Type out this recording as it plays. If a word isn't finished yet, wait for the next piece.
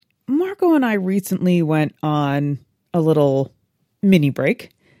Marco and I recently went on a little mini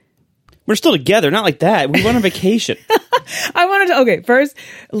break. We're still together, not like that. We went on vacation. Okay, first,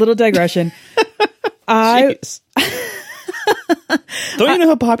 a little digression. Jeez. Don't you know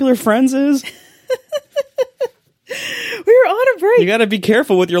how popular Friends is? We were on a break. You got to be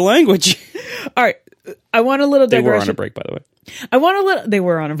careful with your language. All right. I want a little digression. They were on a break, by the way. They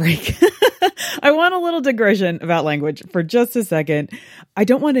were on a break. I want a little digression about language for just a second. I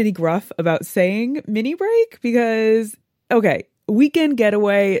don't want any gruff about saying mini break because, okay, weekend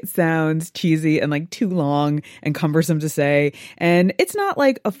getaway sounds cheesy and like too long and cumbersome to say. And it's not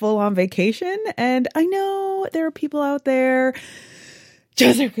like a full on vacation. And I know there are people out there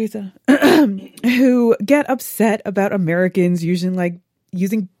who get upset about Americans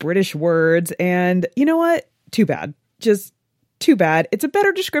using British words. And you know what? Too bad. Just too bad. It's a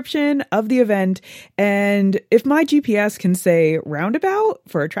better description of the event. And if my GPS can say roundabout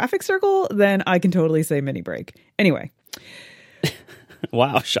for a traffic circle, then I can totally say mini break. Anyway.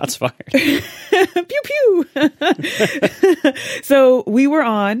 Wow, shots fired. Pew pew. So we were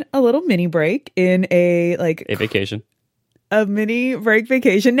on a little mini break in a vacation. A mini break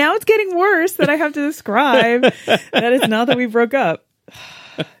vacation. Now it's getting worse that I have to describe. That is not that we broke up.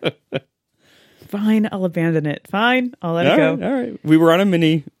 Fine, I'll abandon it. Fine, I'll let it go. All right. We were on a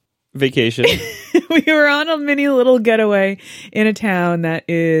mini vacation. We were on a mini little getaway in a town that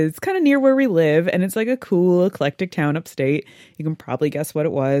is kind of near where we live. And it's like a cool, eclectic town upstate. You can probably guess what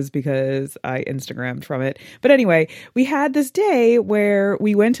it was because I Instagrammed from it. But anyway, we had this day where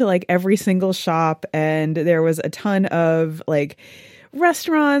we went to like every single shop and there was a ton of like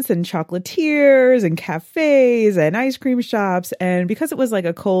restaurants and chocolatiers and cafes and ice cream shops. And because it was like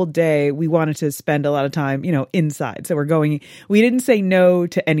a cold day, we wanted to spend a lot of time, inside. So we didn't say no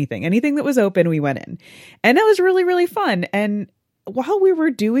to anything. Anything that was open, we went in. And that was really, really fun. And while we were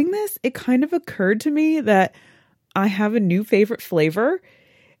doing this, it kind of occurred to me that I have a new favorite flavor.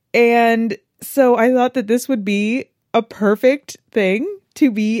 And so I thought that this would be a perfect thing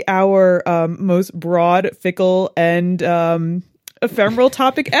to be our most broad, fickle, and ephemeral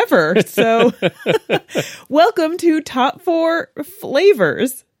topic ever. So welcome to top 4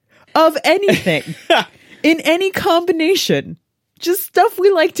 flavors of anything in any combination. Just stuff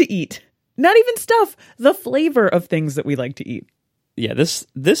we like to eat. Not even stuff, the flavor of things that we like to eat. Yeah, this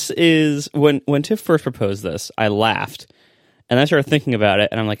is when Tiff first proposed this, I laughed and I started thinking about it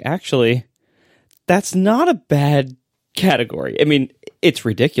and I'm like, actually, that's not a bad category. I mean, it's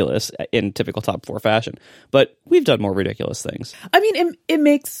ridiculous in typical top 4 fashion, but we've done more ridiculous things. I mean, it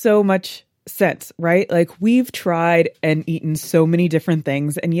makes so much sense, right? Like we've tried and eaten so many different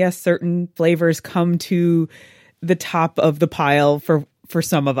things. And yes, certain flavors come to the top of the pile for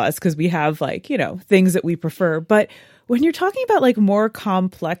some of us because we have things that we prefer. But when you're talking about like more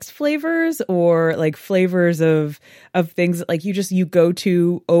complex flavors or like flavors of things that like you go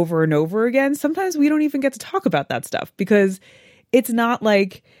to over and over again, sometimes we don't even get to talk about that stuff because it's not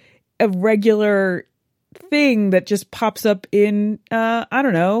like a regular thing that just pops up in, I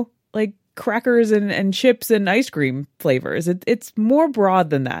don't know, like crackers and chips and ice cream flavors. It's more broad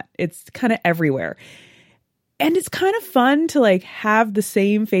than that. It's kind of everywhere. And it's kind of fun to like have the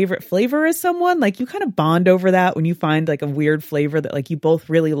same favorite flavor as someone. Like you kind of bond over that when you find like a weird flavor that like you both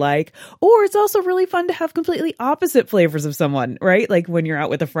really like. Or it's also really fun to have completely opposite flavors of someone, right? Like when you're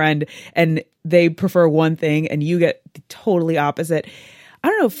out with a friend and they prefer one thing and you get totally opposite. I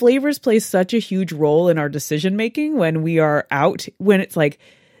don't know, flavors play such a huge role in our decision making when we are out, when it's like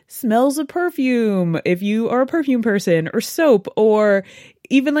smells of perfume, if you are a perfume person, or soap, or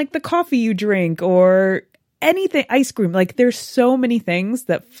even like the coffee you drink, or anything, ice cream. Like there's so many things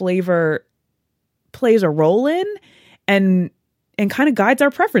that flavor plays a role in and kind of guides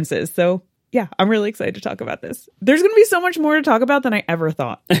our preferences. So yeah, I'm really excited to talk about this. There's going to be so much more to talk about than I ever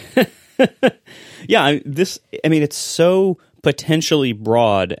thought. Yeah, it's so potentially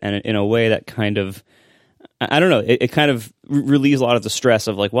broad and in a way that kind of, I don't know, it kind of relieves a lot of the stress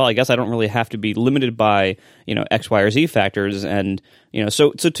of like, well, I guess I don't really have to be limited by, X, Y, or Z factors. And,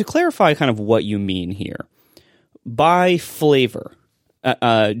 so to clarify kind of what you mean here, by flavor,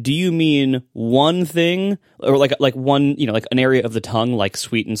 do you mean one thing or like one, like an area of the tongue, like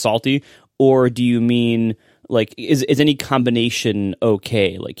sweet and salty? Or do you mean like, is any combination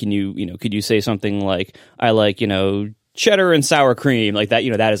okay? Like, could you say something like, I like, cheddar and sour cream, like that,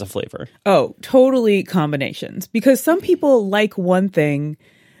 that is a flavor. Oh, totally combinations. Because some people like one thing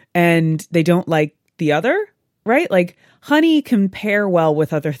and they don't like the other, right? Like honey can pair well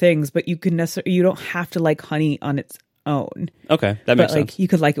with other things, but you don't have to like honey on its own. Okay, that But makes like sense. you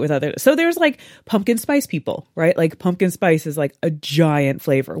could like it with other. So there's like pumpkin spice people, right? Like pumpkin spice is like a giant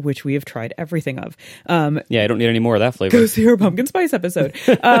flavor, which we have tried everything of. Yeah, I don't need any more of that flavor. Go see our pumpkin spice episode.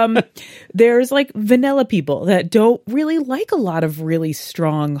 There's like vanilla people that don't really like a lot of really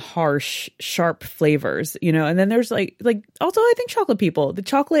strong, harsh, sharp flavors, you know. And then there's like also I think chocolate people. The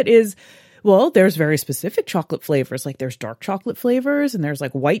chocolate is. Well, there's very specific chocolate flavors. Like there's dark chocolate flavors and there's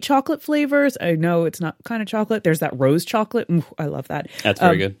like white chocolate flavors. I know it's not kind of chocolate. There's that rose chocolate. Ooh, I love that. That's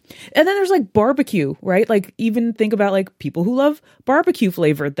very good. And then there's like barbecue, right? Like even think about like people who love barbecue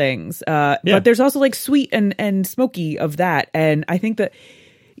flavored things. But there's also like sweet and smoky of that. And I think that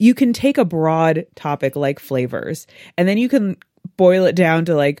you can take a broad topic like flavors and then you can boil it down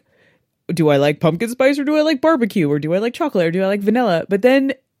to like, do I like pumpkin spice or do I like barbecue or do I like chocolate or do I like vanilla? But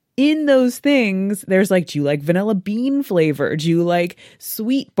then in those things, there's like, do you like vanilla bean flavor? Do you like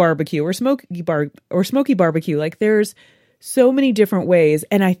sweet barbecue or smoky barbecue? Like there's so many different ways.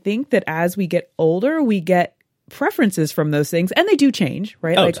 And I think that as we get older, we get preferences from those things and they do change,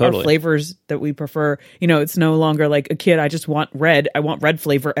 right? Oh, like totally. Our flavors that we prefer, you know, it's no longer like a kid, I just want red. I want red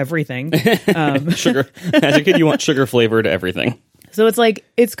flavor everything. Sugar. As a kid, you want sugar flavored everything. So it's like,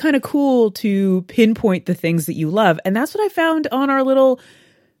 it's kind of cool to pinpoint the things that you love. And that's what I found on our little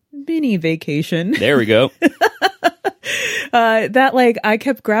mini vacation. There we go. That like I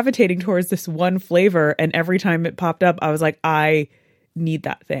kept gravitating towards this one flavor, and every time it popped up, I was like, I need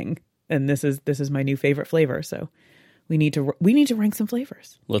that thing, and this is my new favorite flavor. So we need to rank some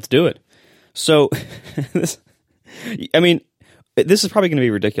flavors. Let's do it. So, this is probably going to be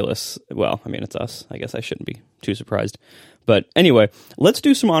ridiculous. Well, I mean, it's us. I guess I shouldn't be too surprised. But anyway, let's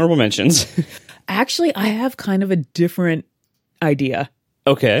do some honorable mentions. Actually, I have kind of a different idea.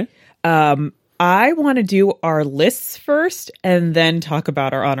 Okay. I want to do our lists first and then talk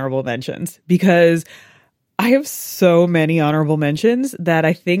about our honorable mentions because I have so many honorable mentions that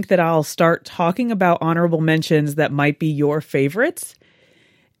I think that I'll start talking about honorable mentions that might be your favorites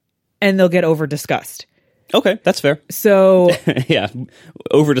and they'll get over discussed. Okay, that's fair. So yeah,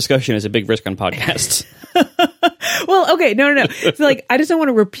 over discussion is a big risk on podcasts. well, okay, no. So like, I just don't want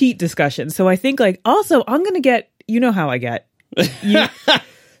to repeat discussion. So I think like, also I'm going to get, you know how I get.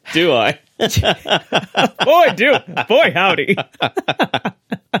 Do I? Boy, howdy.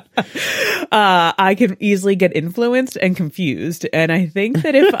 I can easily get influenced and confused. And I think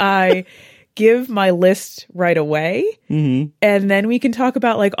that if I give my list right away, and then we can talk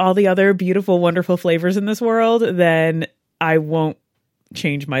about like all the other beautiful, wonderful flavors in this world, then I won't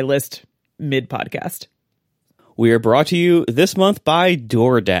change my list mid-podcast. We are brought to you this month by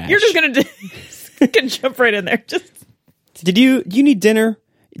DoorDash. You're just going to jump right in there. Do you need dinner?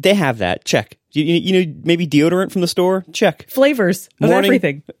 They have that. Check. You need maybe deodorant from the store? Check. Flavors of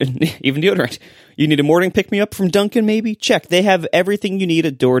everything. Even deodorant. You need a morning pick-me-up from Dunkin', maybe? Check. They have everything you need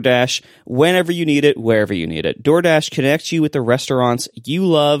at DoorDash, whenever you need it, wherever you need it. DoorDash connects you with the restaurants you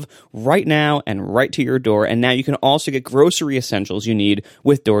love right now and right to your door. And now you can also get grocery essentials you need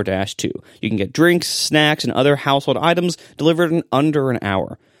with DoorDash, too. You can get drinks, snacks, and other household items delivered in under an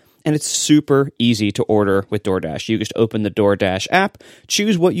hour. And it's super easy to order with DoorDash. You just open the DoorDash app,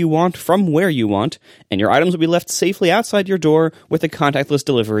 choose what you want from where you want, and your items will be left safely outside your door with a contactless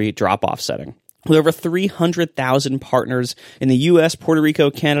delivery drop-off setting. With over 300,000 partners in the U.S., Puerto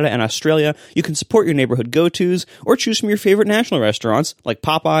Rico, Canada, and Australia, you can support your neighborhood go-tos or choose from your favorite national restaurants like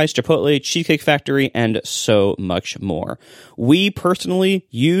Popeyes, Chipotle, Cheesecake Factory, and so much more. We personally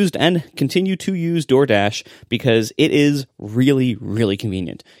used and continue to use DoorDash because it is really, really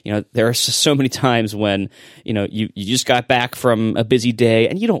convenient. You know, there are so many times when, you know, you just got back from a busy day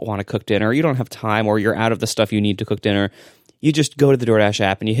and you don't want to cook dinner, you don't have time, or you're out of the stuff you need to cook dinner. You just go to the DoorDash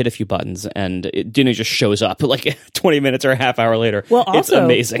app and you hit a few buttons and dinner just shows up like 20 minutes or a half hour later. Well, also, it's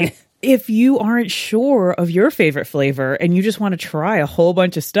amazing. If you aren't sure of your favorite flavor and you just want to try a whole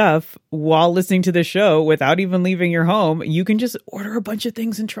bunch of stuff while listening to the show without even leaving your home, you can just order a bunch of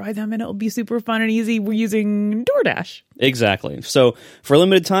things and try them and it'll be super fun and easy. We're using DoorDash. Exactly. So for a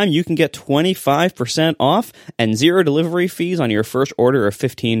limited time, you can get 25% off and zero delivery fees on your first order of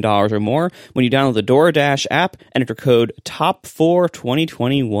 $15 or more when you download the DoorDash app and enter code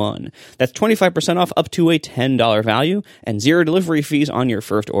TOP42021. That's 25% off up to a $10 value and zero delivery fees on your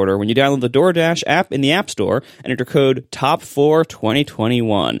first order when you download the DoorDash app in the App Store and enter code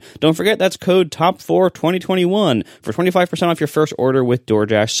TOP42021. Don't forget that's code TOP42021 for 25% off your first order with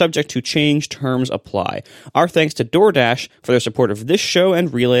DoorDash, subject to change, terms apply. Our thanks to DoorDash for their support of this show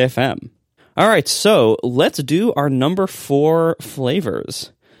and Relay FM. All right, so let's do our number 4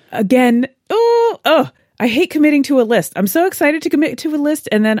 flavors. Again, I I hate committing to a list. I'm so excited to commit to a list.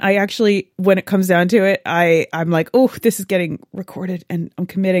 And then I actually, when it comes down to it, I'm like, oh, this is getting recorded and I'm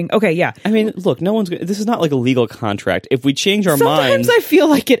committing. Okay, yeah. I mean, look, this is not like a legal contract. If we change our Sometimes minds. I feel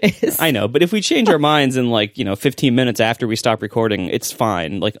like it is. I know, but if we change our minds in 15 minutes after we stop recording, it's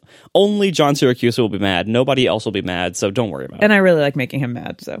fine. Like, only John Syracuse will be mad. Nobody else will be mad, so don't worry about it. And I really like making him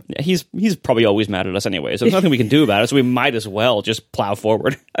mad, so. Yeah, he's probably always mad at us anyway, so there's nothing we can do about it, so we might as well just plow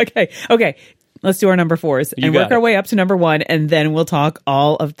forward. Okay. Let's do our number 4s and work our way up to number 1, and then we'll talk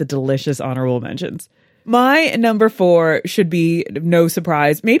all of the delicious honorable mentions. My number 4 should be no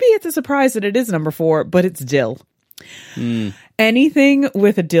surprise. Maybe it's a surprise that it is number 4, but it's dill. Anything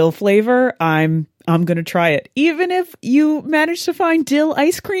with a dill flavor, I'm going to try it. Even if you manage to find dill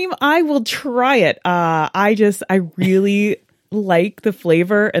ice cream, I will try it. I really like the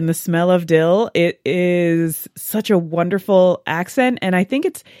flavor and the smell of dill. It is such a wonderful accent, and I think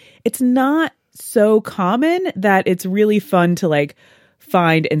it's not so common that it's really fun to like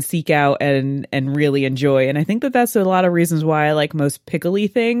find and seek out and really enjoy. And I think that that's a lot of reasons why I like most pickly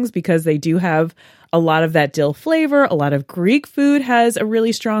things, because they do have a lot of that dill flavor. A lot of Greek food has a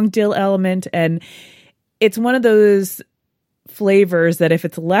really strong dill element, and it's one of those flavors that if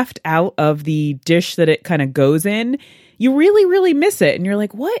it's left out of the dish that it kind of goes in, you really, really miss it. And you're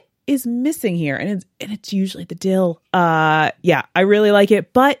like, what is missing here? And it's usually the dill. Yeah, I really like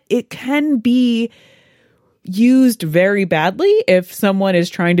it, but it can be used very badly if someone is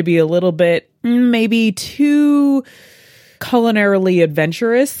trying to be a little bit maybe too culinarily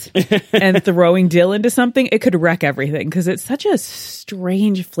adventurous and throwing dill into something. It could wreck everything because it's such a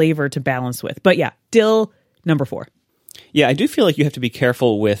strange flavor to balance with. But yeah, dill, number 4. Yeah, I do feel like you have to be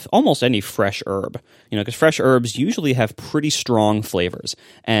careful with almost any fresh herb, because fresh herbs usually have pretty strong flavors.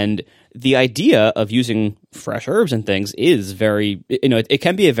 And the idea of using fresh herbs and things is very, it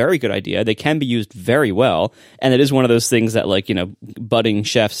can be a very good idea. They can be used very well. And it is one of those things that budding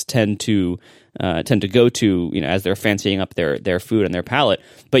chefs tend to go to, as they're fancying up their food and their palate.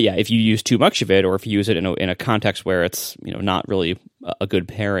 But yeah, if you use too much of it, or if you use it in a context where it's, not really a good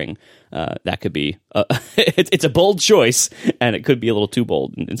pairing, that could be it's a bold choice, and it could be a little too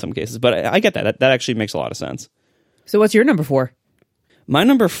bold in some cases. But I get that. That actually makes a lot of sense. So what's your number 4? My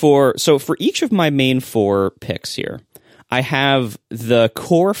number 4. So for each of my main 4 picks here, I have the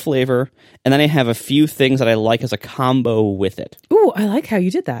core flavor, and then I have a few things that I like as a combo with it. Ooh, I like how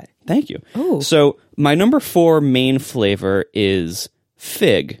you did that. Thank you. Ooh. So my number 4 main flavor is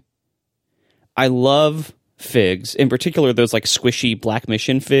fig. I love figs, in particular those squishy Black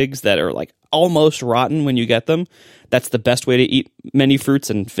Mission figs that are almost rotten when you get them. That's the best way to eat many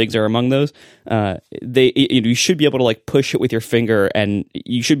fruits, and figs are among those. You should be able to push it with your finger, and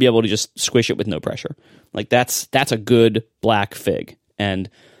you should be able to just squish it with no pressure. That's a good black fig, and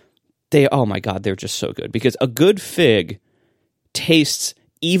oh my god, they're just so good, because a good fig tastes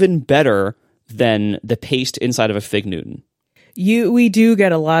even better than the paste inside of a fig Newton. We do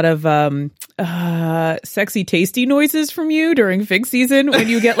get a lot of sexy tasty noises from you during fig season when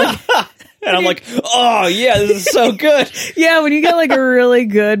you get and I'm like, oh yeah, this is so good. Yeah, when you get a really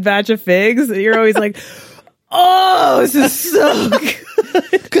good batch of figs, you're always like, oh, this is so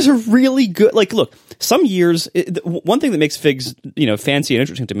good. Because they're really good. Look, some years, one thing that makes figs, fancy and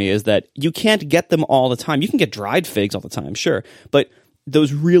interesting to me is that you can't get them all the time. You can get dried figs all the time, sure, but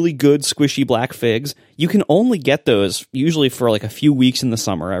those really good squishy black figs, you can only get those usually for a few weeks in the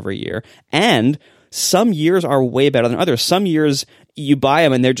summer every year. And some years are way better than others. Some years you buy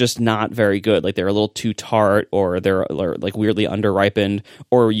them and they're just not very good. They're a little too tart, or they're weirdly underripened,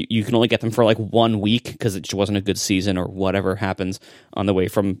 or you can only get them for 1 week because it just wasn't a good season, or whatever happens on the way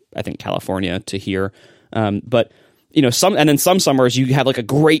from, I think, California to here. But some summers you have a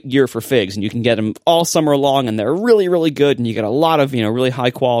great year for figs, and you can get them all summer long, and they're really, really good, and you get a lot of really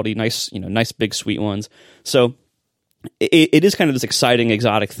high quality, nice big sweet ones. So it is kind of this exciting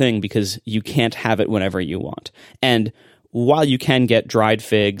exotic thing, because you can't have it whenever you want. And while you can get dried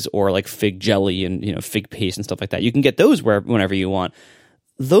figs or fig jelly and fig paste and stuff like that, you can get those whenever you want.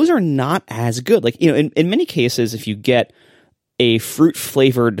 Those are not as good. In many cases, if you get a fruit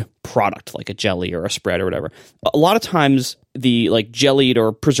flavored product like a jelly or a spread or whatever, a lot of times the jellied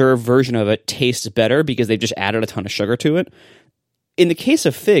or preserved version of it tastes better because they've just added a ton of sugar to it. In the case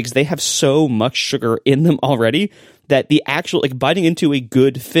of figs, they have so much sugar in them already that the actual biting into a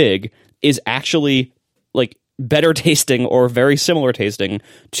good fig is actually better tasting or very similar tasting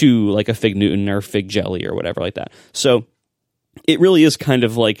to a fig Newton or fig jelly or whatever like that. So it really is kind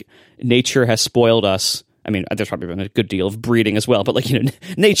of nature has spoiled us. I mean, there's probably been a good deal of breeding as well, but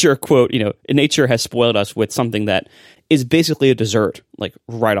nature, quote, nature has spoiled us with something that is basically a dessert,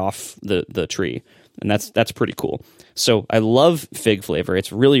 right off the tree. and that's pretty cool. So I love fig flavor.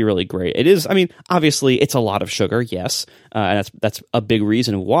 It's really, really great. It is, I mean, obviously it's a lot of sugar, yes, and that's a big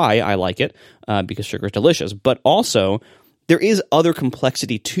reason why I like it, because sugar is delicious. But also, there is other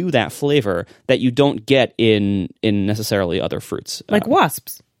complexity to that flavor that you don't get in necessarily other fruits, like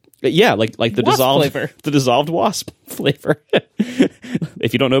wasps. Yeah, like the Wasp dissolved flavor. the dissolved wasp flavor.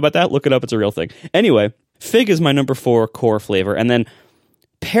 If you don't know about that, look it up. It's a real thing. Anyway, fig is my number 4 core flavor, and then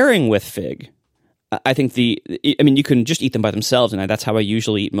pairing with fig, I think you can just eat them by themselves, and that's how I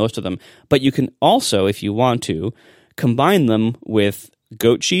usually eat most of them. But you can also, if you want to, combine them with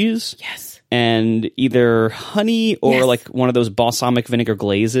goat cheese. Yes. And either honey or like one of those balsamic vinegar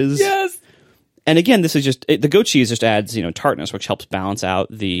glazes. Yes. And again, this is just the goat cheese just adds tartness, which helps balance out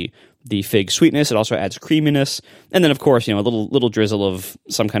the fig sweetness. It also adds creaminess, and then of course a little drizzle of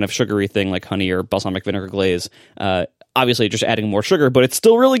some kind of sugary thing like honey or balsamic vinegar glaze. Obviously, just adding more sugar, but it's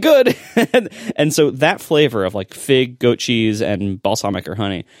still really good. And so that flavor of like fig, goat cheese, and balsamic or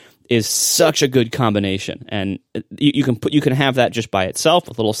honey is such a good combination, and you can have that just by itself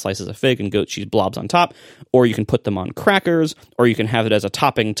with little slices of fig and goat cheese blobs on top, or you can put them on crackers, or you can have it as a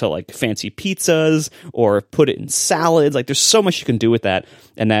topping to like fancy pizzas, or put it in salads. Like there's so much you can do with that,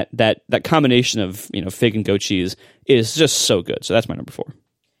 and that combination of fig and goat cheese is just so good. So that's my number 4.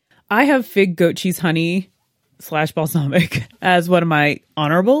 I have fig, goat cheese, honey / balsamic as one of my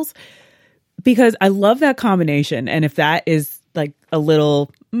honorables because I love that combination, and if that is like a little,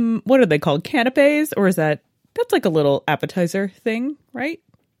 what are they called? Canapes? Or that's like a little appetizer thing, right?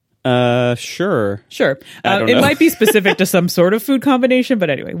 Sure. I don't know. It might be specific to some sort of food combination, but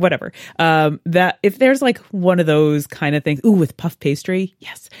anyway, whatever. That if there's like one of those kind of things, with puff pastry,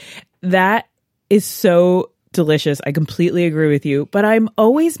 yes, that is so delicious. I completely agree with you, but I'm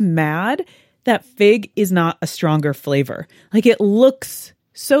always mad that fig is not a stronger flavor. Like it looks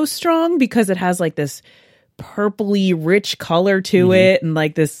so strong because it has like this purpley rich color to it and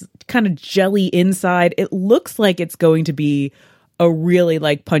like this kind of jelly inside. It looks like it's going to be a really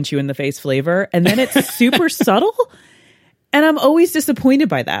like punch you in the face flavor, and then it's super subtle, and I'm always disappointed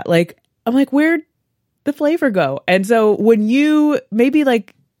by that. Like I'm like, where'd the flavor go? And so when you maybe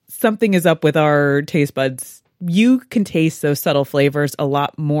like something is up with our taste buds, you can taste those subtle flavors a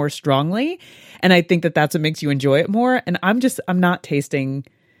lot more strongly, and I think that's what makes you enjoy it more. And I'm not tasting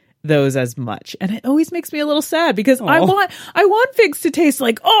those as much, and it always makes me a little sad because I want figs to taste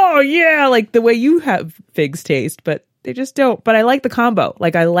like, oh yeah, like the way you have figs taste, but they just don't. But I like the combo.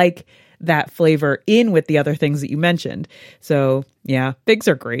 Like I like that flavor in with the other things that you mentioned. So yeah, figs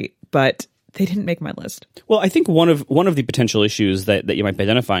are great, but they didn't make my list. Well, I think one of the potential issues that you might be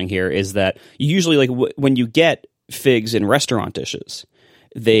identifying here is that usually like when you get figs in restaurant dishes,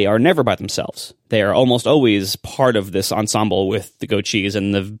 they are never by themselves. They are almost always part of this ensemble with the goat cheese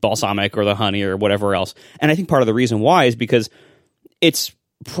and the balsamic or the honey or whatever else. And I think part of the reason why is because it's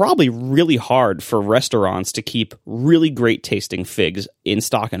probably really hard for restaurants to keep really great tasting figs in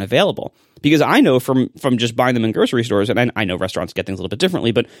stock and available. Because I know from just buying them in grocery stores, and I know restaurants get things a little bit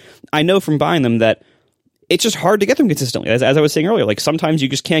differently, but I know from buying them that it's just hard to get them consistently. As I was saying earlier, like sometimes you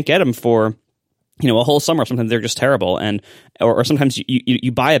just can't get them for a whole summer. Sometimes they're just terrible, or sometimes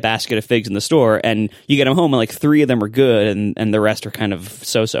you buy a basket of figs in the store and you get them home and like 3 of them are good and the rest are kind of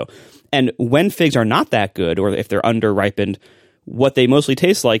so-so. And when figs are not that good, or if they're under ripened, what they mostly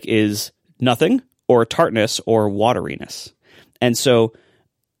taste like is nothing, or tartness, or wateriness. And so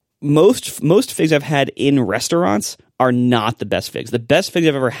most figs I've had in restaurants are not the best figs. The best figs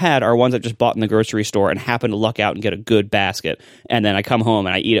I've ever had are ones I've just bought in the grocery store and happen to luck out and get a good basket. And then I come home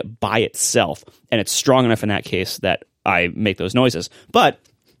and I eat it by itself. And it's strong enough in that case that I make those noises. But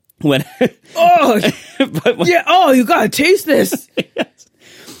when... you gotta taste this! Yes.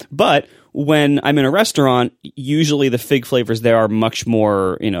 But when I'm in a restaurant, usually the fig flavors there are much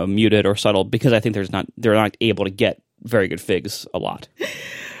more, muted or subtle because I think they're not able to get very good figs a lot.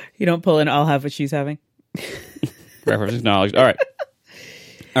 You don't pull in, I'll have what she's having. Reference acknowledged. All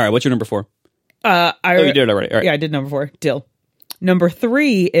right. What's your number 4? You did it already. All right. Yeah, I did number 4. Dill. Number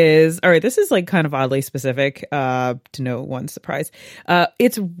 3 is, all right, this is like kind of oddly specific to no one's surprise.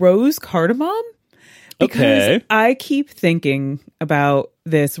 It's rose cardamom. Because I keep thinking about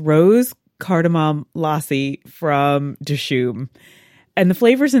this rose cardamom lassi from Dishoom. And the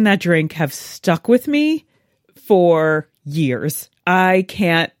flavors in that drink have stuck with me for years. I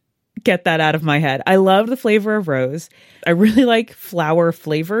can't get that out of my head. I love the flavor of rose. I really like flower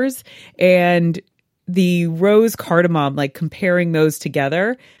flavors, and the rose cardamom, like comparing those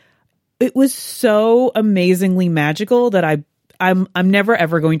together, it was so amazingly magical that I'm never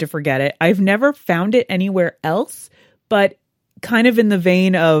ever going to forget it. I've never found it anywhere else, but kind of in the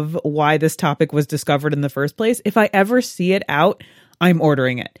vein of why this topic was discovered in the first place. If I ever see it out, I'm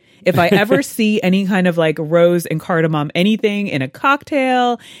ordering it. If I ever see any kind of like rose and cardamom, anything in a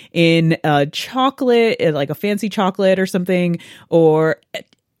cocktail, in a chocolate, like a fancy chocolate or something, or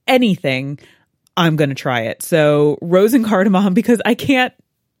anything, I'm going to try it. So rose and cardamom, because I can't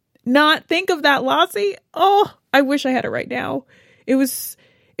not think of that lassi. Oh, I wish I had it right now. It was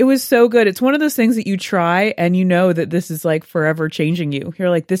so good. It's one of those things that you try and you know that this is like forever changing you. You're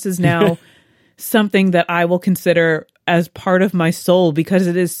like, this is now something that I will consider as part of my soul, because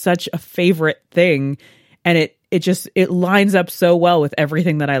it is such a favorite thing. And it lines up so well with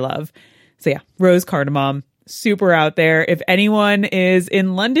everything that I love. So yeah, rose cardamom, super out there. If anyone is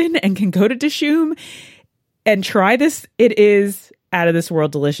in London and can go to Dishoom and try this, it is out of this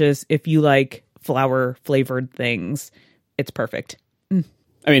world delicious. If you like flower flavored things, it's perfect.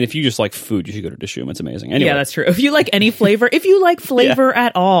 I mean, if you just like food, you should go to Dishoom. It's amazing. Anyway. Yeah, that's true. If you like any flavor, if you like flavor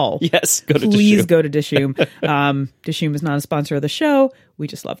at all, yes, go to please Dishoom. go to Dishoom. Dishoom is not a sponsor of the show. We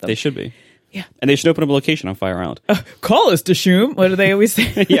just love them. They should be. Yeah. And they should open up a location on Fire Island. Call us, Dishoom. What do they always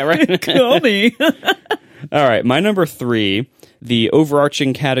say? Yeah, right. Call me. All right, my number 3, the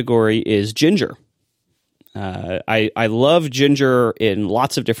overarching category is ginger. I love ginger in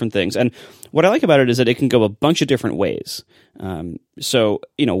lots of different things. And what I like about it is that it can go a bunch of different ways. So,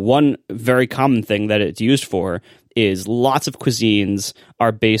 one very common thing that it's used for is lots of cuisines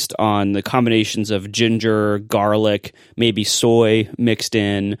are based on the combinations of ginger, garlic, maybe soy mixed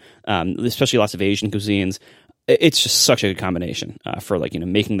in, especially lots of Asian cuisines. It's just such a good combination for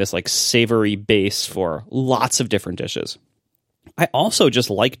making this like savory base for lots of different dishes. I also just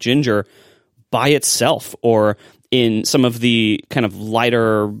like ginger by itself, or in some of the kind of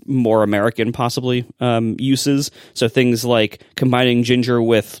lighter, more American possibly uses. So things like combining ginger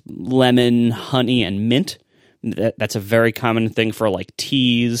with lemon, honey, and mint. That's a very common thing for like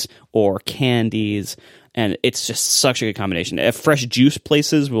teas or candies. And it's just such a good combination. Fresh juice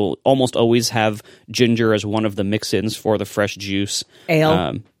places will almost always have ginger as one of the mix-ins for the fresh juice.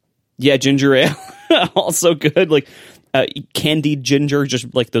 Ale. Yeah, ginger ale. Also good. Like candied ginger,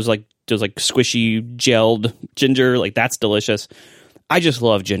 just like those squishy gelled ginger. Like that's delicious. I just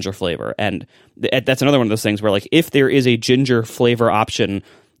love ginger flavor. And that's another one of those things where like if there is a ginger flavor option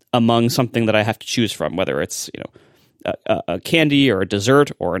among something that I have to choose from, whether it's a candy or a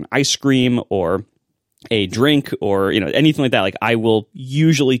dessert or an ice cream or a drink or anything like that, like I will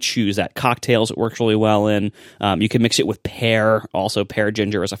usually choose that. Cocktails it works really well in. You can mix it with pear. Also, pear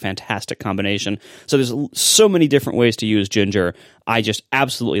ginger is a fantastic combination. So there's so many different ways to use ginger. I just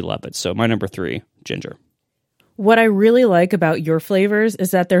absolutely love it. So my number 3, ginger. What I really like about your flavors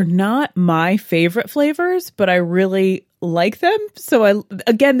is that they're not my favorite flavors, but I really like them. So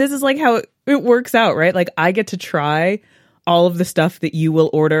again, this is like how it works out, right? Like I get to try all of the stuff that you will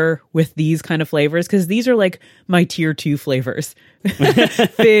order with these kind of flavors, because these are like my tier 2 flavors.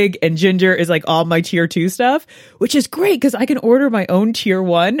 Fig and ginger is like all my tier 2 stuff, which is great because I can order my own tier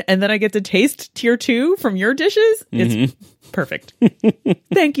 1 and then I get to taste tier 2 from your dishes. It's perfect.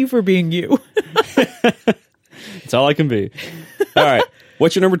 Thank you for being you. That's all I can be. All right.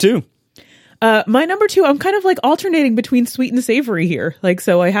 What's your number 2? My number 2, I'm kind of like alternating between sweet and savory here. Like,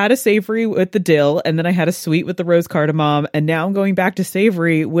 so I had a savory with the dill, and then I had a sweet with the rose cardamom, and now I'm going back to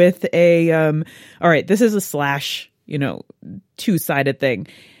savory with a, all right, this is a slash, 2-sided thing.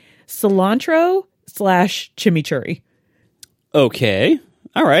 Cilantro / chimichurri. Okay.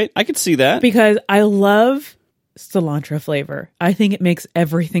 All right. I could see that. Because I love cilantro flavor. I think it makes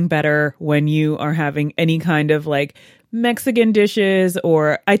everything better when you are having any kind of like Mexican dishes,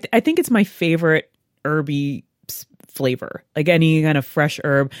 or I think it's my favorite herby flavor, like any kind of fresh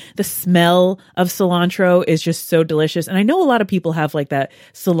herb. The smell of cilantro is just so delicious. And I know a lot of people have like that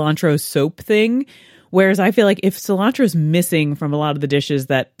cilantro soap thing, whereas I feel like if cilantro is missing from a lot of the dishes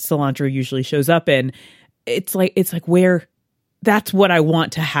that cilantro usually shows up in, it's like where that's what I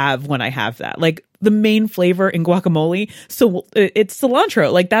want to have when I have that. Like the main flavor in guacamole, so it's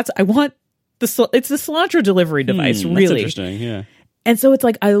cilantro. Like I want it's the cilantro delivery device, really. That's interesting, yeah. And so it's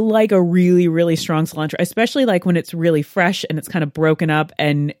like I like a really, really strong cilantro, especially like when it's really fresh and it's kind of broken up.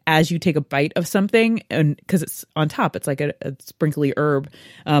 And as you take a bite of something, and because it's on top, it's like a sprinkly herb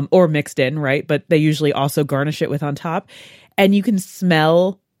or mixed in, right? But they usually also garnish it with on top. And you can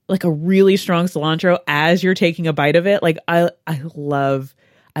smell like a really strong cilantro as you're taking a bite of it. Like I love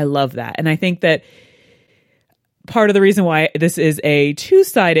that. And I think that part of the reason why this is a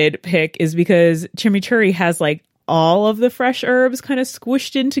 2-sided pick is because chimichurri has like all of the fresh herbs kind of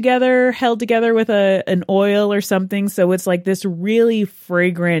squished in together, held together with an oil or something. So it's like this really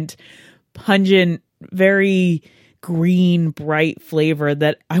fragrant, pungent, very green, bright flavor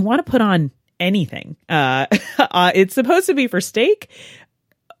that I want to put on anything. It's supposed to be for steak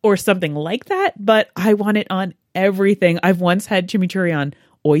or something like that, but I want it on everything. I've once had chimichurri on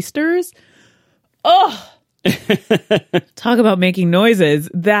oysters. Oh, talk about making noises.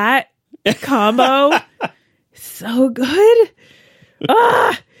 That combo, so good.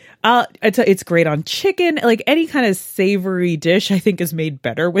 It's great on chicken. Like any kind of savory dish, I think is made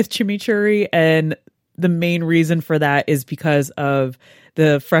better with chimichurri. And the main reason for that is because of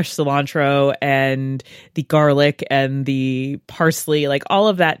the fresh cilantro and the garlic and the parsley. Like all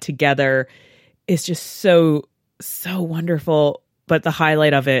of that together is just so wonderful. But the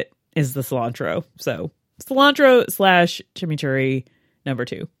highlight of it is the cilantro. So cilantro / chimichurri number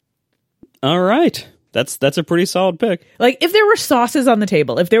 2. All right. That's a pretty solid pick. Like if there were sauces on the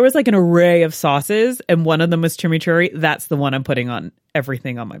table, if there was like an array of sauces and one of them was chimichurri, that's the one I'm putting on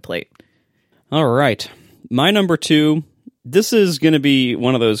everything on my plate. All right. My number 2, this is going to be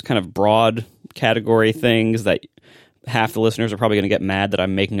one of those kind of broad category things that half the listeners are probably going to get mad that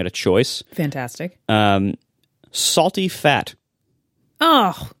I'm making it a choice. Fantastic. Salty fat.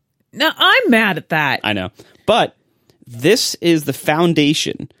 Oh, no, I'm mad at that. I know. But this is the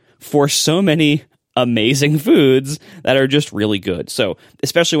foundation for so many amazing foods that are just really good. So,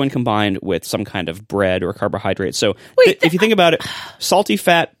 especially when combined with some kind of bread or carbohydrate. So, if you think about it, salty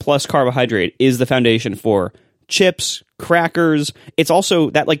fat plus carbohydrate is the foundation for chips, crackers. It's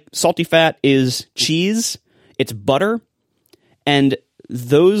also that like salty fat is cheese, it's butter, and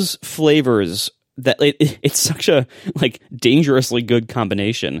those flavors that it's such a like dangerously good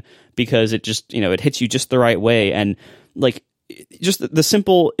combination because it just, it hits you just the right way. And like, just the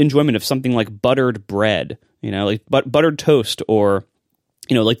simple enjoyment of something like buttered bread, like buttered toast, or,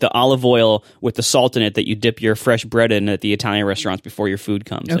 like the olive oil with the salt in it that you dip your fresh bread in at the Italian restaurants before your food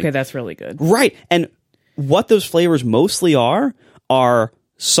comes. Okay, like, that's really good. Right. And what those flavors mostly are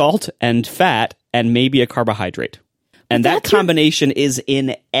salt and fat and maybe a carbohydrate. And that combination is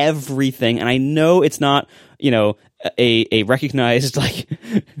in everything. And I know it's not, a recognized like,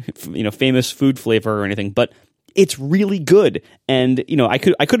 famous food flavor or anything, but it's really good. And, I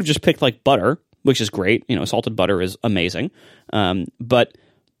could have just picked like butter, which is great. Salted butter is amazing. But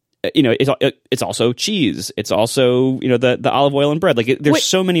it's also cheese. It's also, the olive oil and bread. Like there's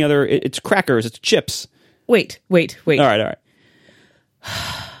so many other, it's crackers, it's chips. Wait. All right.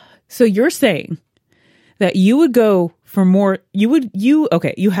 So you're saying that you would go for more, you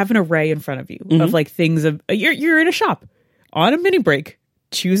have an array in front of you of like things of, you're in a shop on a mini break,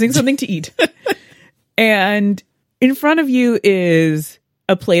 choosing something to eat. And in front of you is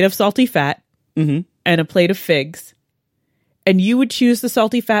a plate of salty fat and a plate of figs. And you would choose the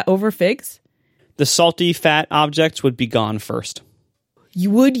salty fat over figs? The salty fat objects would be gone first.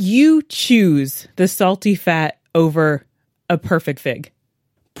 Would you choose the salty fat over a perfect fig?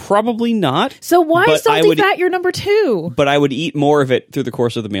 Probably not. So why is salty fat your number 2? But I would eat more of it through the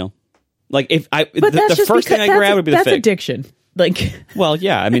course of the meal. Like if the first thing I grab would be the fig. That's addiction. Like, well,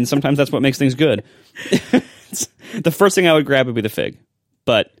 yeah. I mean, sometimes that's what makes things good. The first thing I would grab would be the fig,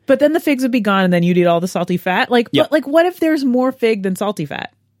 but then the figs would be gone, and then you'd eat all the salty fat. Like, yeah. But like, what if there's more fig than salty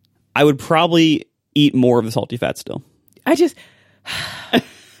fat? I would probably eat more of the salty fat still.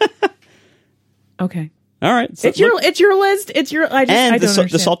 Okay. All right. So it's your list. It's your. I don't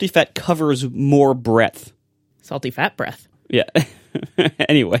understand. The salty fat covers more breadth. Salty fat breath. Yeah.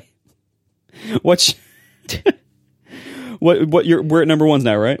 Anyway, we're at number 1s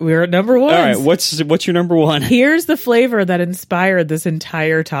now, right? We're at number 1. All right. What's your number 1? Here's the flavor that inspired this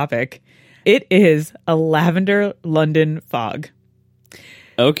entire topic. It is a lavender London fog.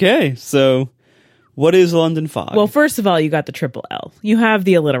 Okay. So what is London fog? Well, first of all, you got the triple L. You have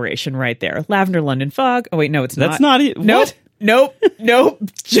the alliteration right there. Lavender London fog. Oh, wait, no, it's not. That's not it. Nope. Nope.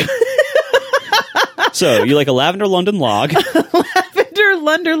 So you like a lavender London log.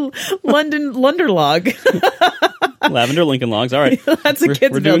 Lavender London log. Lavender Lincoln logs. All right. That's a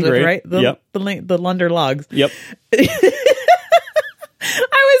kid's build with, right? Yep. The Lunder logs. Yep. I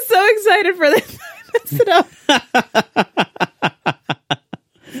was so excited for this.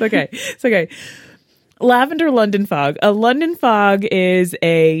 It's okay. Lavender London fog. A London fog is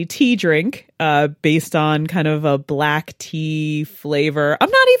a tea drink based on kind of a black tea flavor. I'm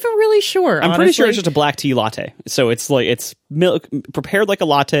not even really sure. I'm pretty sure it's just a black tea latte. So it's like it's milk prepared like a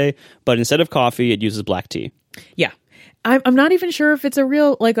latte, but instead of coffee, it uses black tea. Yeah. I'm not even sure if it's a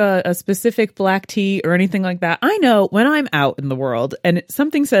real, like a specific black tea or anything like that. I know when I'm out in the world and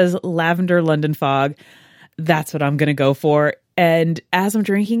something says Lavender London fog, that's what I'm going to go for. And as I'm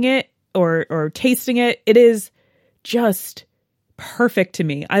drinking it or tasting it, it is just perfect to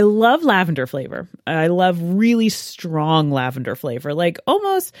me. I love lavender flavor. I love really strong lavender flavor, like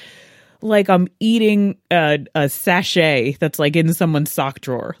almost like I'm eating a sachet that's like in someone's sock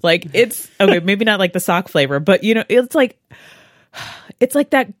drawer. Like it's okay, maybe not like the sock flavor, but you know, it's like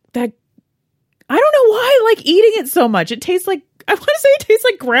that I don't know why I like eating it so much. It tastes like, I want to say it tastes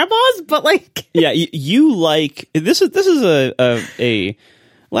like grandma's, but like yeah, you like this is a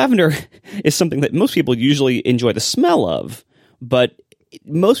lavender is something that most people usually enjoy the smell of, but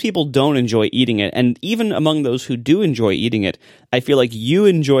most people don't enjoy eating it. And even among those who do enjoy eating it, I feel like you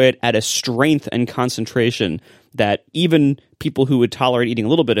enjoy it at a strength and concentration that even people who would tolerate eating a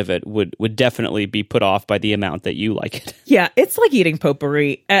little bit of it would definitely be put off by the amount that you like it. Yeah, it's like eating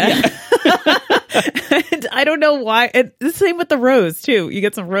potpourri. Yeah. And I don't know why. And the same with the rose, too. You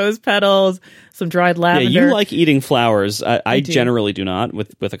get some rose petals, some dried lavender. Yeah, you like eating flowers. I generally do not,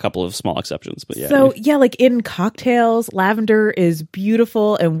 with a couple of small exceptions. But yeah. So, yeah, like in cocktails, lavender is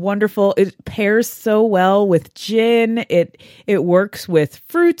beautiful and wonderful. It pairs so well with gin. It works with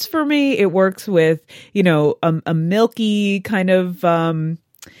fruits for me. It works with, you know, a milky kind of...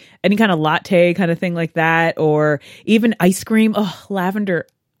 any kind of latte kind of thing like that, or even ice cream. Oh, lavender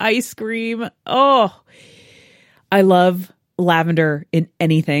ice cream. Oh, I love lavender in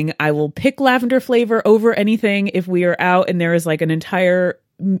anything. I will pick lavender flavor over anything if we are out and there is like an entire,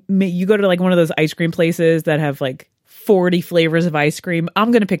 you go to like one of those ice cream places that have like 40 flavors of ice cream.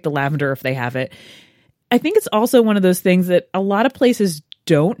 I'm going to pick the lavender if they have it. I think it's also one of those things that a lot of places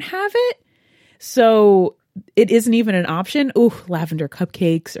don't have it. So it isn't even an option. Ooh, lavender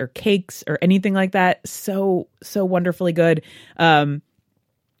cupcakes or cakes or anything like that. So wonderfully good.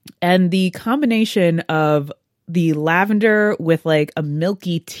 And the combination of the lavender with like a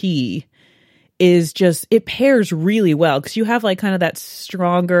milky tea is just, it pairs really well because you have like kind of that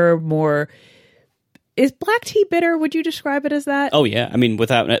stronger, more... Is black tea bitter? Would you describe it as that? Oh yeah, I mean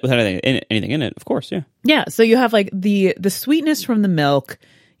without anything in it, of course, yeah. Yeah, so you have like the sweetness from the milk,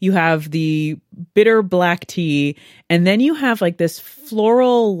 you have the bitter black tea, and then you have like this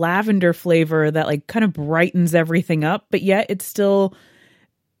floral lavender flavor that like kind of brightens everything up, but yet it's still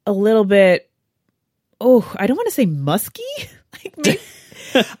a little bit, I don't want to say musky. Like maybe,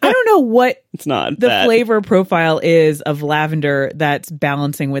 I don't know what it's not the that. flavor profile is of lavender that's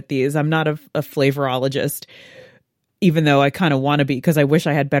balancing with these. I'm not a flavorologist, even though I kind of want to be because I wish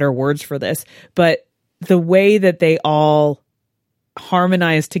I had better words for this. But the way that they all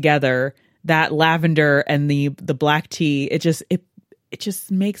harmonize together, that lavender and the black tea, it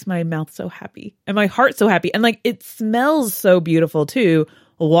just makes my mouth so happy and my heart so happy. And like it smells so beautiful too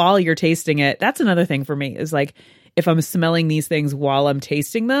while you're tasting it. That's another thing for me is like if I'm smelling these things while I'm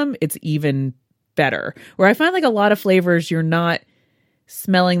tasting them, it's even better. Where I find like a lot of flavors, you're not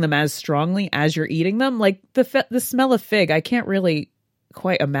smelling them as strongly as you're eating them. Like the smell of fig, I can't really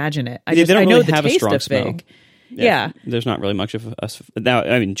quite imagine it. I know really the have taste a strong of fig. Smell. Yeah. There's not really much of us. Now,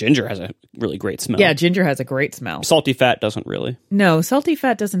 I mean, ginger has a really great smell. Yeah, ginger has a great smell. Salty fat doesn't really. No, salty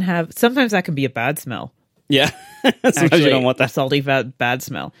fat doesn't have... Sometimes that can be a bad smell. Yeah. Sometimes Actually, you don't want that. Salty fat, bad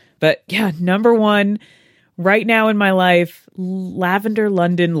smell. But yeah, number one, right now in my life, Lavender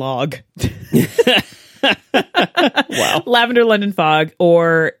London Log. Wow. Lavender London Fog,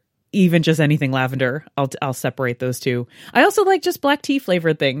 or even just anything lavender. I'll separate those two. I also like just black tea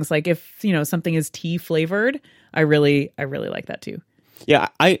flavored things. Like if, something is tea flavored, I really like that too. Yeah,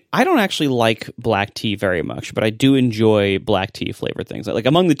 I don't actually like black tea very much, but I do enjoy black tea flavored things. Like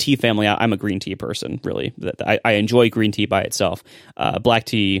among the tea family, I'm a green tea person, really. I enjoy green tea by itself. Black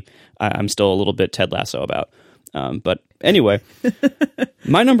tea, I'm still a little bit Ted Lasso about. But anyway,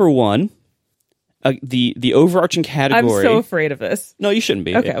 my number one, the overarching category... I'm so afraid of this. No, you shouldn't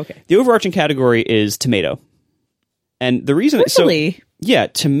be. Okay. The overarching category is tomato. And the reason... Really? So, yeah,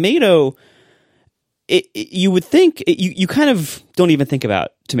 tomato... you would think you kind of don't even think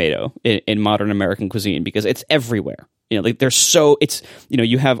about tomato in modern American cuisine because it's everywhere. Like there's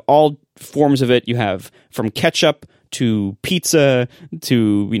you have all forms of it. You have from ketchup to pizza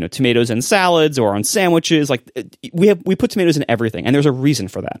to tomatoes in salads or on sandwiches. Like we put tomatoes in everything, and there's a reason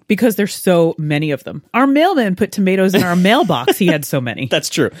for that. Because there's so many of them. Our mailman put tomatoes in our mailbox. He had so many. That's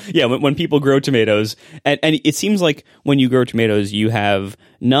true. Yeah, when people grow tomatoes, and it seems like when you grow tomatoes, you have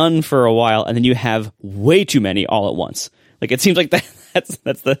none for a while, and then you have way too many all at once. Like it seems like that's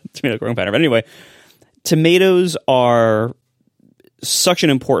the tomato growing pattern. But anyway, tomatoes are such an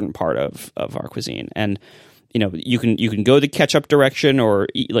important part of our cuisine, and you can go the ketchup direction, or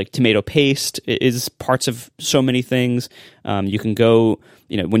like tomato paste is parts of so many things. You can go,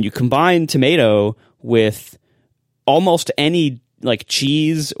 when you combine tomato with almost any like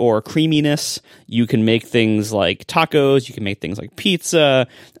cheese or creaminess. You can make things like tacos. You can make things like pizza,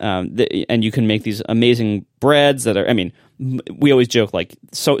 and you can make these amazing breads that are. I mean, we always joke like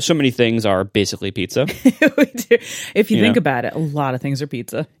so many things are basically pizza. If you think about it, a lot of things are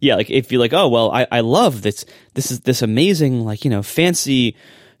pizza. Yeah, like if you're like, oh well, I love this. This is this amazing like fancy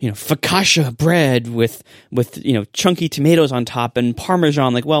focaccia bread with chunky tomatoes on top and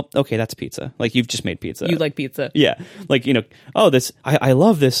Parmesan. Like, well, okay, that's pizza. Like you've just made pizza. You like pizza? Yeah, like oh this I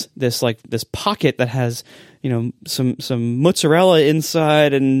love this pocket that has some mozzarella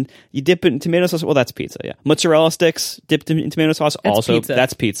inside and you dip it in tomato sauce. Well, that's pizza. Yeah, mozzarella sticks dipped in tomato sauce. That's also pizza.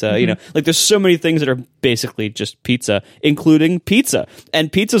 That's pizza. Mm-hmm. Like there's so many things that are basically just pizza, including pizza,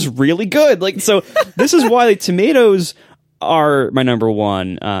 and pizza's really good. Like so, this is why tomatoes are my number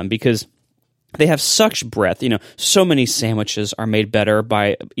one, because they have such breadth. So many sandwiches are made better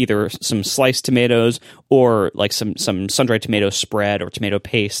by either some sliced tomatoes or like some sun-dried tomato spread or tomato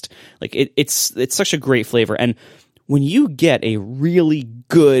paste. Like it's such a great flavor. And when you get a really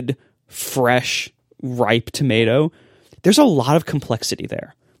good, fresh, ripe tomato, there's a lot of complexity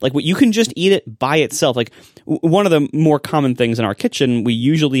there. Like you can just eat it by itself. Like one of the more common things in our kitchen, we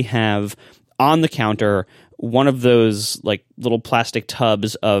usually have on the counter one of those like little plastic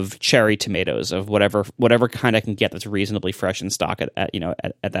tubs of cherry tomatoes of whatever kind I can get that's reasonably fresh in stock at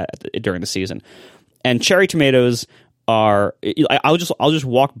during the season. And cherry tomatoes are I'll just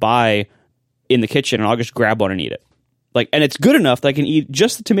walk by in the kitchen and I'll just grab one and eat it. Like, and it's good enough that I can eat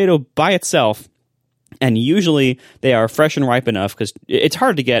just the tomato by itself. And usually they are fresh and ripe enough because it's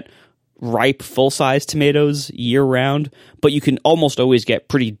hard to get ripe full-size tomatoes year-round, but you can almost always get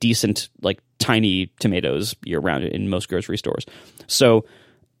pretty decent like tiny tomatoes year-round in most grocery stores. So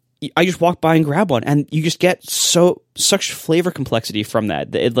I just walk by and grab one, and you just get such flavor complexity from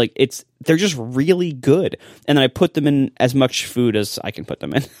that. They're just really good, and then I put them in as much food as I can put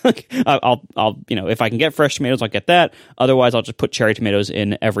them in. Like I'll if I can get fresh tomatoes, I'll get that. Otherwise, I'll just put cherry tomatoes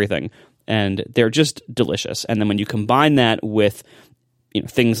in everything, and they're just delicious. And then when you combine that with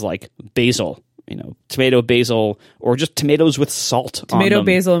things like basil, tomato basil, or just tomatoes with salt. Tomato,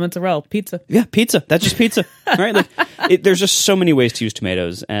 basil, and mozzarella. Pizza. Yeah, pizza. That's just pizza. Right? Like there's just so many ways to use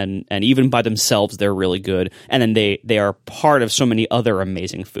tomatoes, and even by themselves, they're really good. And then they are part of so many other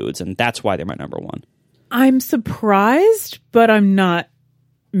amazing foods, and that's why they're my number one. I'm surprised, but I'm not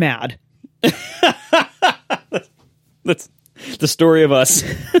mad. That's the story of us.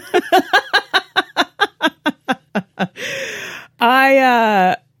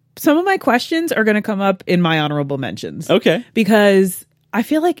 Some of my questions are going to come up in my honorable mentions. Okay. Because I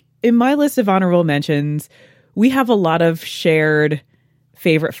feel like in my list of honorable mentions, we have a lot of shared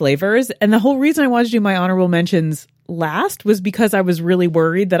favorite flavors. And the whole reason I wanted to do my honorable mentions last was because I was really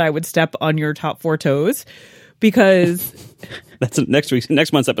worried that I would step on your top 4 toes. Because that's next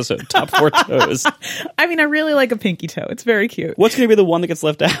month's episode, top 4 toes. I mean, I really like a pinky toe. It's very cute. What's going to be the one that gets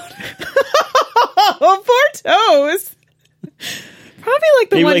left out? Oh, 4 toes. Probably like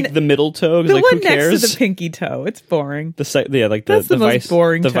the maybe one, like the middle toe. The like, one who cares? next to the pinky toe. It's boring. That's the most vice,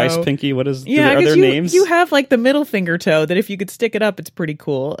 boring the toe. vice pinky. What is? Yeah, are there names? You have like the middle finger toe that if you could stick it up, it's pretty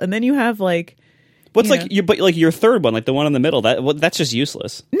cool. And then you have like what's your third one, like the one in the middle. That's just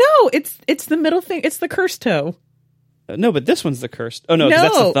useless. No, it's the middle finger. It's the cursed toe. No, but this one's the cursed. Oh no, 'cause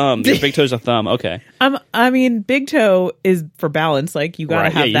that's the thumb. Your big toe's a thumb. Okay. I mean, big toe is for balance. Like you gotta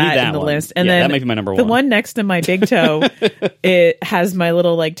have that in the one. list. And then then that might be my number one. The one next to my big toe, it has my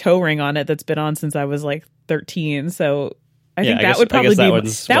little like toe ring on it that's been on since I was like 13. So I think that would probably be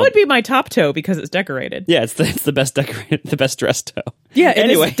would be my top toe because it's decorated. Yeah, it's the best decorated, the best dressed toe. Yeah,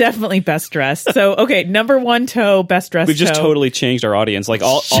 it's definitely best dressed. So okay, number 1 toe, best dressed. We've just totally changed our audience. Like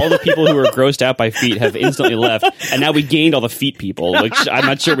all the people who were grossed out by feet have instantly left, and now we gained all the feet people, which I'm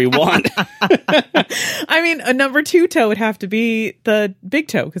not sure we want. I mean, a number 2 toe would have to be the big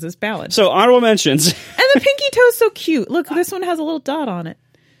toe because it's balanced. So honorable mentions, and the pinky toe is so cute. Look, this one has a little dot on it.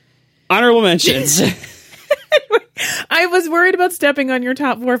 Honorable mentions. I was worried about stepping on your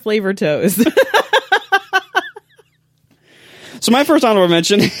top 4 flavor toes. So my first honorable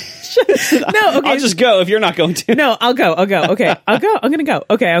mention. No, okay. I'll just go if you're not going to. No, I'll go. Okay, I'll go. I'm gonna go.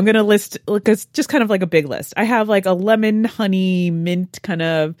 Okay, I'm gonna list. Look, it's just kind of like a big list. I have like a lemon, honey, mint kind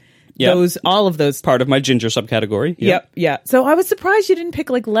of. Yep. All of those. Part of my ginger subcategory. Yep. Yeah. So I was surprised you didn't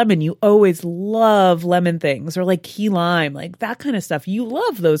pick like lemon. You always love lemon things or like key lime, like that kind of stuff. You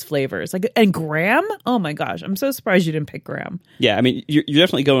love those flavors. Like, and graham. Oh my gosh. I'm so surprised you didn't pick graham. Yeah. I mean, you're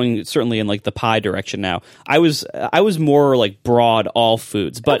definitely going certainly in like the pie direction now. I was more like broad all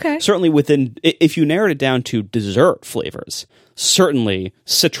foods, but certainly within, if you narrowed it down to dessert flavors, certainly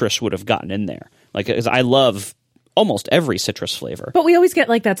citrus would have gotten in there. Like, 'cause I love almost every citrus flavor. But we always get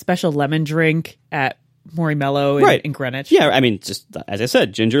like that special lemon drink at Mori Mello in Greenwich. Yeah, I mean, just as I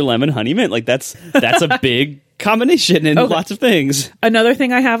said, ginger, lemon, honey, mint. Like that's a big combination in lots of things. Another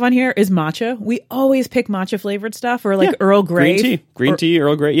thing I have on here is matcha. We always pick matcha flavored stuff, or like Earl Grey. Green tea,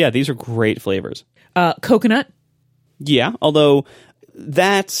 Earl Grey. Yeah, these are great flavors. Coconut. Yeah, although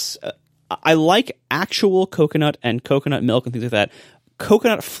that's I like actual coconut and coconut milk and things like that.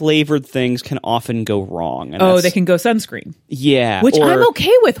 Coconut flavored things can often go wrong. And they can go sunscreen. Yeah. Which I'm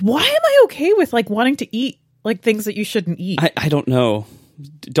okay with. Why am I okay with like wanting to eat like things that you shouldn't eat? I don't know.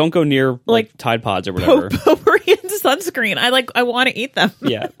 Don't go near like Tide Pods or whatever. Potpourri and sunscreen. I want to eat them.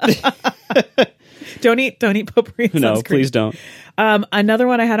 Yeah. Don't eat potpourri and sunscreen. No, please don't. Another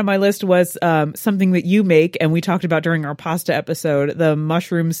one I had on my list was something that you make, and we talked about during our pasta episode, the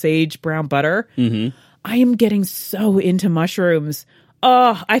mushroom sage brown butter. Mm-hmm. I am getting so into mushrooms.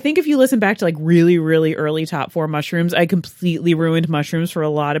 Oh, I think if you listen back to like really, really early top 4 mushrooms, I completely ruined mushrooms for a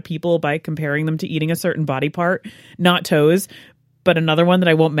lot of people by comparing them to eating a certain body part, not toes. But another one that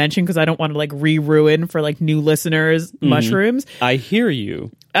I won't mention because I don't want to like re-ruin for like new listeners, mushrooms. I hear you.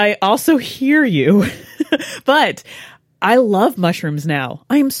 I also hear you. But I love mushrooms now.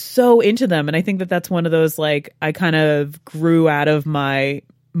 I am so into them. And I think that that's one of those like I kind of grew out of my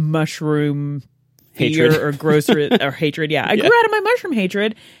mushroom hatred or grocery or hatred. Yeah. I grew out of my mushroom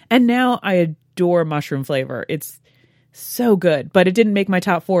hatred and now I adore mushroom flavor. It's so good, but it didn't make my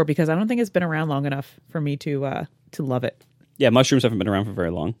top 4 because I don't think it's been around long enough for me to love it. Yeah. Mushrooms haven't been around for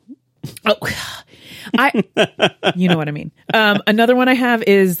very long. Oh, you know what I mean. Another one I have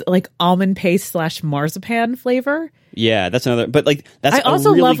is like almond paste / marzipan flavor. Yeah, that's another. But like that's. I also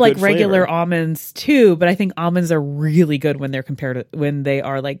really love like flavor. regular almonds too, but I think almonds are really good when they're when they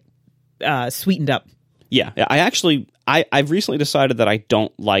are like sweetened up. Yeah, I've recently decided that I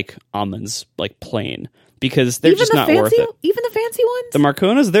don't like almonds like plain because they're just not worth it. Even the fancy ones, the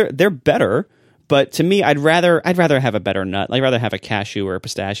Marconas, they're better. But to me, I'd rather have a better nut. I'd rather have a cashew or a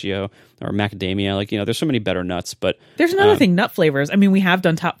pistachio or macadamia. Like, there's so many better nuts. But there's another thing, nut flavors. I mean, we have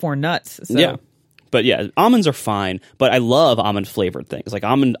done top 4 nuts. So. Yeah. But yeah, almonds are fine. But I love almond flavored things. Like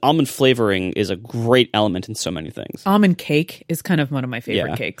almond flavoring is a great element in so many things. Almond cake is kind of one of my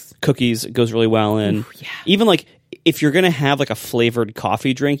favorite cakes. Cookies goes really well in. Ooh, yeah. Even like if you're going to have like a flavored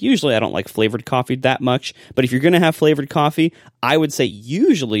coffee drink, usually I don't like flavored coffee that much, but if you're going to have flavored coffee, I would say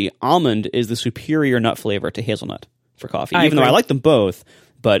usually almond is the superior nut flavor to hazelnut for coffee, even though I like them both,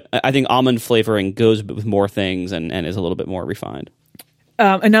 but I think almond flavoring goes with more things and is a little bit more refined.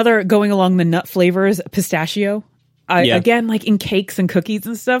 Another going along the nut flavors, pistachio. Again, like in cakes and cookies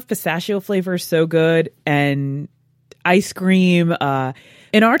and stuff, pistachio flavor is so good. And ice cream,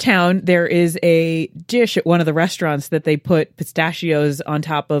 in our town, there is a dish at one of the restaurants that they put pistachios on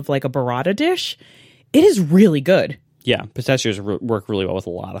top of like a burrata dish. It is really good. Yeah, pistachios work really well with a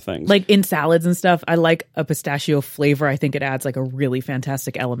lot of things. Like in salads and stuff, I like a pistachio flavor. I think it adds like a really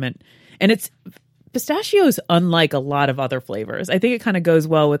fantastic element. And pistachios unlike a lot of other flavors. I think it kind of goes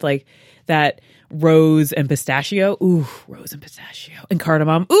well with like that rose and pistachio. Ooh, rose and pistachio. And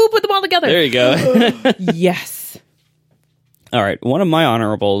cardamom. Ooh, put them all together. There you go. Yes. All right, one of my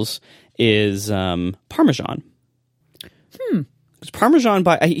honorables is Parmesan. Parmesan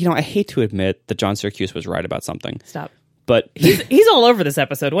I hate to admit that John Syracuse was right about something. Stop. But he's all over this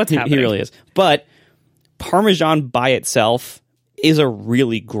episode. What's happening? He really is. But Parmesan by itself is a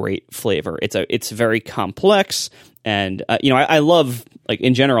really great flavor. It's very complex, and I love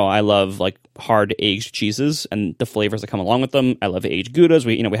in general I love hard aged cheeses and the flavors that come along with them. I love aged Goudas.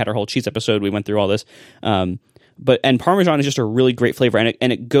 We had our whole cheese episode. We went through all this. But Parmesan is just a really great flavor,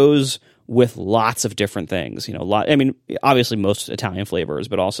 and it goes with lots of different things. Obviously most Italian flavors,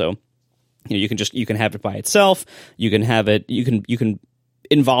 but also you can have it by itself. You can have it. You can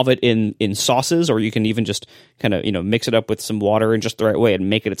involve it in sauces, or you can even just kind of mix it up with some water in just the right way and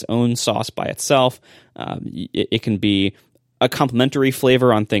make it its own sauce by itself. It can be a complementary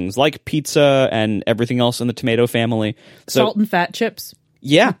flavor on things like pizza and everything else in the tomato family. Salt and fat chips.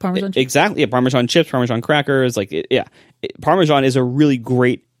 Yeah, Parmesan chips. Exactly. Yeah, Parmesan chips, Parmesan crackers. Parmesan is a really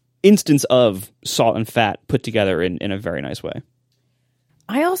great instance of salt and fat put together in a very nice way.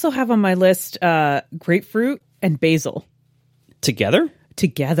 I also have on my list grapefruit and basil. Together?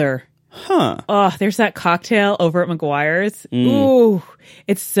 Huh. Oh, there's that cocktail over at McGuire's. Ooh,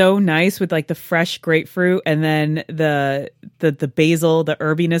 it's so nice with the fresh grapefruit and then the basil, the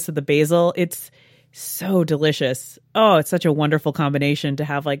herbiness of the basil. It's so delicious. Oh, it's such a wonderful combination to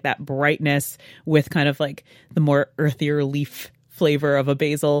have that brightness with kind of the more earthier leaf flavor of a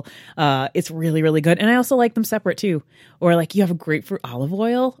basil. It's really, really good. And I also like them separate too. Or you have a grapefruit olive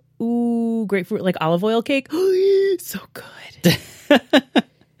oil. Ooh, grapefruit olive oil cake. So good.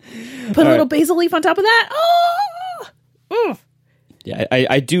 Put a little basil leaf on top of that. Oh! Yeah,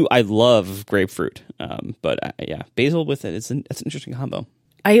 I love grapefruit, but yeah, basil with it, that's an interesting combo.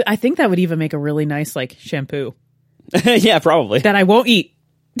 I think that would even make a really nice like shampoo Yeah, probably. that I won't eat.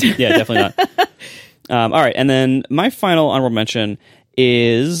 Yeah, definitely not. All right, and then my final honorable mention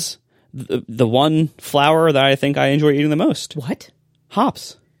is the one flower that I think I enjoy eating the most. What?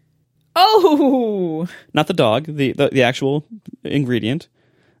 Hops. Oh! Not the dog, the actual ingredient.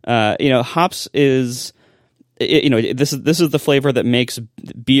 Hops is, this is the flavor that makes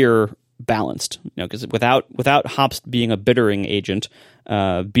beer balanced. Because without hops being a bittering agent,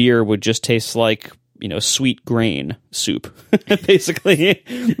 beer would just taste like sweet grain soup, basically,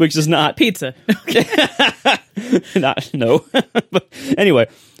 which is not Pizza. no. But anyway,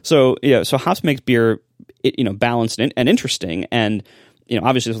 so hops makes beer, balanced and interesting, and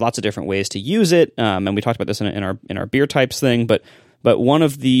obviously there's lots of different ways to use it, and we talked about this in our beer types thing, but one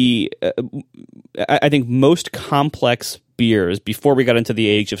of the I think most complex beers before we got into the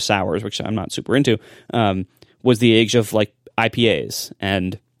age of sours, which I'm not super into, was the age of like IPAs,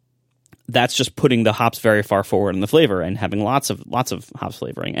 and that's just putting the hops very far forward in the flavor and having lots of hops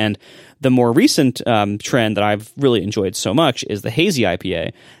flavoring. And the more recent trend that I've really enjoyed so much is the hazy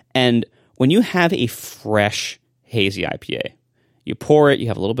IPA. And when you have a fresh hazy IPA, you pour it, you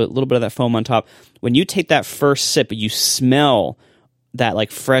have a little bit of that foam on top. When you take that first sip, you smell that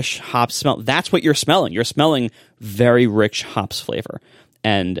like fresh hop smell. That's what you're smelling. You're smelling very rich hops flavor.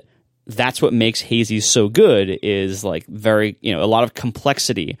 And that's what makes hazies so good, is like very, a lot of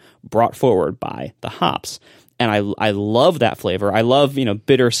complexity brought forward by the hops. And I love that flavor. I love,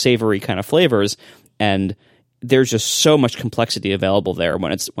 bitter, savory kind of flavors. And there's just so much complexity available there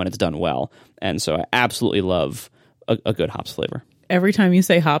when it's done well. And so I absolutely love a good hops flavor. Every time you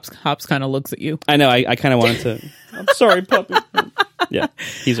say hops kind of looks at you. I know. I kind of wanted to. I'm sorry, puppy. Yeah,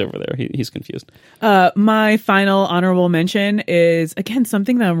 he's over there. He's confused. My final honorable mention is, again,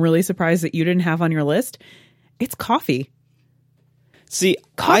 something that I'm really surprised that you didn't have on your list. It's coffee. See,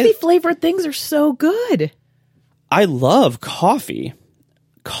 coffee flavored things are so good. I love coffee.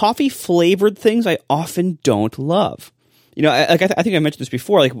 Coffee flavored things I often don't love. I think I mentioned this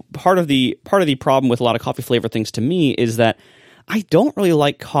before. Like part of the problem with a lot of coffee flavored things to me is that I don't really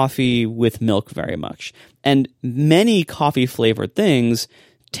like coffee with milk very much. And many coffee flavored things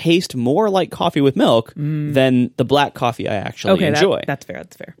taste more like coffee with milk than the black coffee I actually enjoy. That's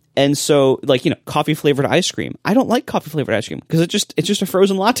fair. And so, coffee flavored ice cream. I don't like coffee flavored ice cream because it's just a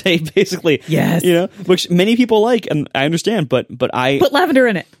frozen latte, basically. Yes. Which many people like, and I understand, but I put lavender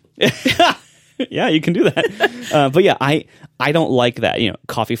in it. Yeah, you can do that. But yeah, I don't like that.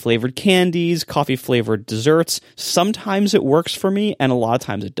 Coffee flavored candies, coffee flavored desserts. Sometimes it works for me, and a lot of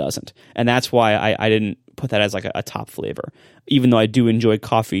times it doesn't. And that's why I didn't put that as like a top flavor, even though I do enjoy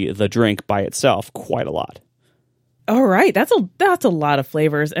coffee, the drink by itself, quite a lot. All right, that's a lot of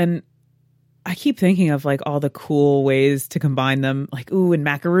flavors, and I keep thinking of like all the cool ways to combine them. Like and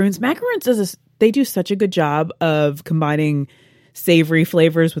macaroons. Macaroons they do such a good job of combining savory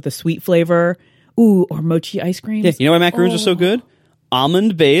flavors with a sweet flavor. Or mochi ice cream. Yeah, you know why macaroons are so good?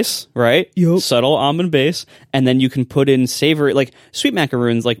 Almond base, right? Yep. Subtle almond base, and then you can put in savory, like sweet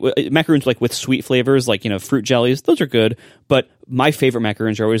macaroons, like macaroons like with sweet flavors, like fruit jellies. Those are good, but my favorite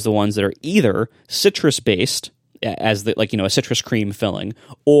macaroons are always the ones that are either citrus based, as a citrus cream filling,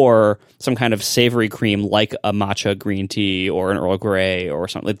 or some kind of savory cream like a matcha green tea or an Earl Grey or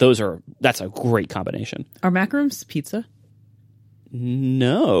something. That's a great combination. Are macaroons pizza?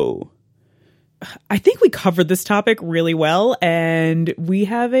 No. I think we covered this topic really well, and we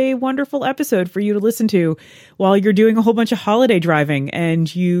have a wonderful episode for you to listen to while you're doing a whole bunch of holiday driving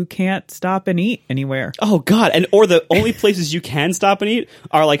and you can't stop and eat anywhere. Oh God. Or the only places you can stop and eat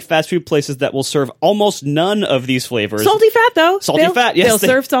are like fast food places that will serve almost none of these flavors. Salty fat though. Fat. Yes. They'll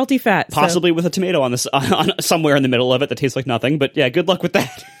serve salty fat. Possibly with a tomato on somewhere in the middle of it that tastes like nothing, but yeah, good luck with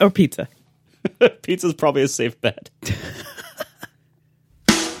that. Or pizza. Pizza's probably a safe bet.